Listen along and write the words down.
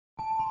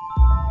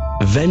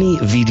Veni,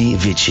 Vidi,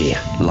 Vici.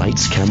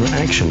 Lights, camera,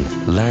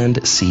 action.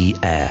 Land, sea,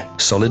 air.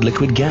 Solid,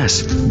 liquid,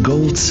 gas.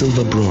 Gold,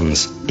 silver,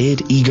 bronze.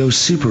 Id, ego,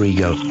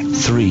 superego.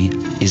 3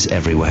 is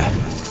everywhere.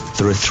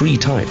 There are 3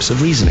 types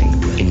of reasoning: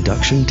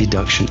 induction,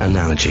 deduction,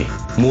 analogy.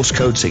 Morse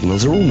code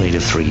signals are all made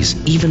of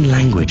 3s. Even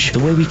language, the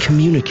way we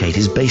communicate,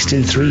 is based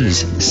in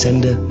 3s.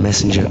 Sender,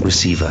 messenger,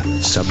 receiver.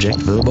 Subject,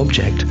 verb,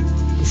 object.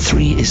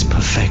 3 is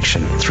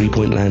perfection.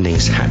 3-point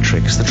landings, hat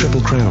tricks, the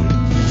triple crown.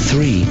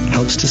 3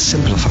 helps to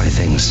simplify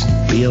things.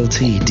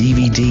 BLT,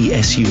 DVD,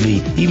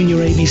 SUV, even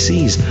your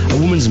ABCs. A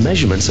woman's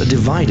measurements are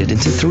divided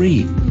into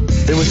 3.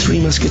 There were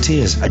 3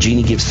 musketeers. A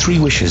genie gives 3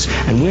 wishes,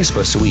 and we're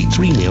supposed to eat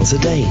 3 meals a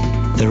day.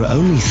 There are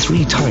only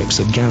 3 types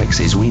of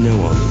galaxies we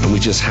know of, and we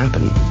just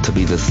happen to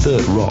be the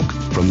 3rd rock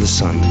from the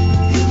sun.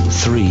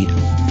 3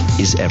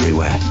 is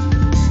everywhere.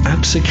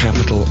 ABSA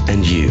Capital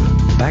and you,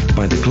 backed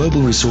by the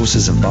global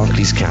resources of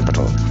Barclays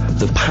Capital.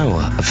 The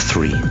power of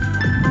 3.